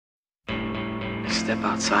step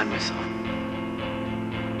outside myself.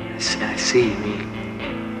 I see me.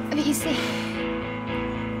 But you see,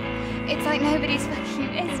 it's like nobody's fucking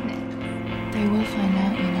business. They will find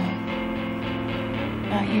out, you know.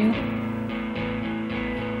 About you.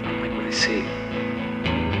 I don't like what I see.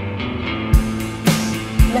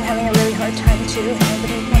 I've been having a really hard time too, and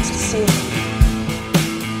nobody wants to see it.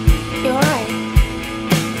 You alright?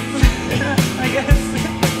 I guess.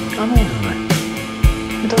 I'm alright.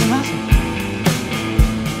 It doesn't matter.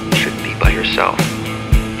 You shouldn't be by yourself.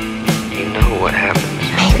 You know what happens.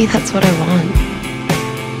 Maybe that's what I want.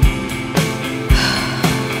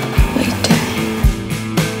 What are you doing?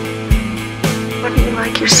 What do you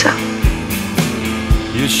like yourself?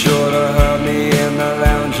 You should have heard me in the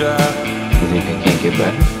lounger. You think I can't get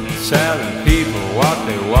better? Telling people what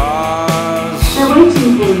they was. They're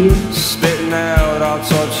waiting for you. Spitting out all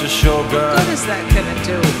sorts of sugar. What is that gonna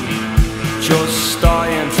do? Just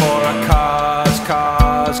dying for a cause.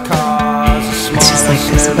 It's just like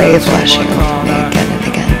this wave washing over me again and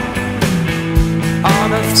again. On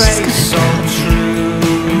a face so true.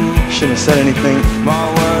 Shouldn't have said anything.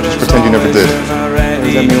 Just pretend you never did.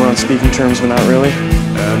 Does that mean we're on speaking terms but not really?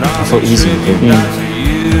 I felt easy to get in.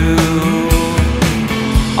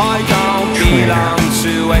 I don't belong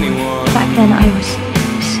to anyone. Back then I was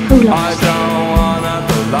so I lost. don't wanna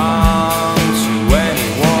belong to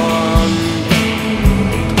anyone.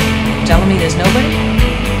 Telling me there's nobody?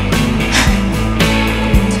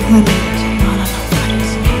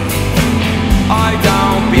 I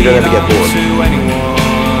don't You don't ever get belong bored. to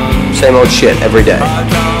anyone. Same old shit every day. I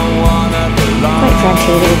don't wanna belong Quite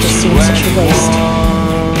frankly, it would just seem such a waste.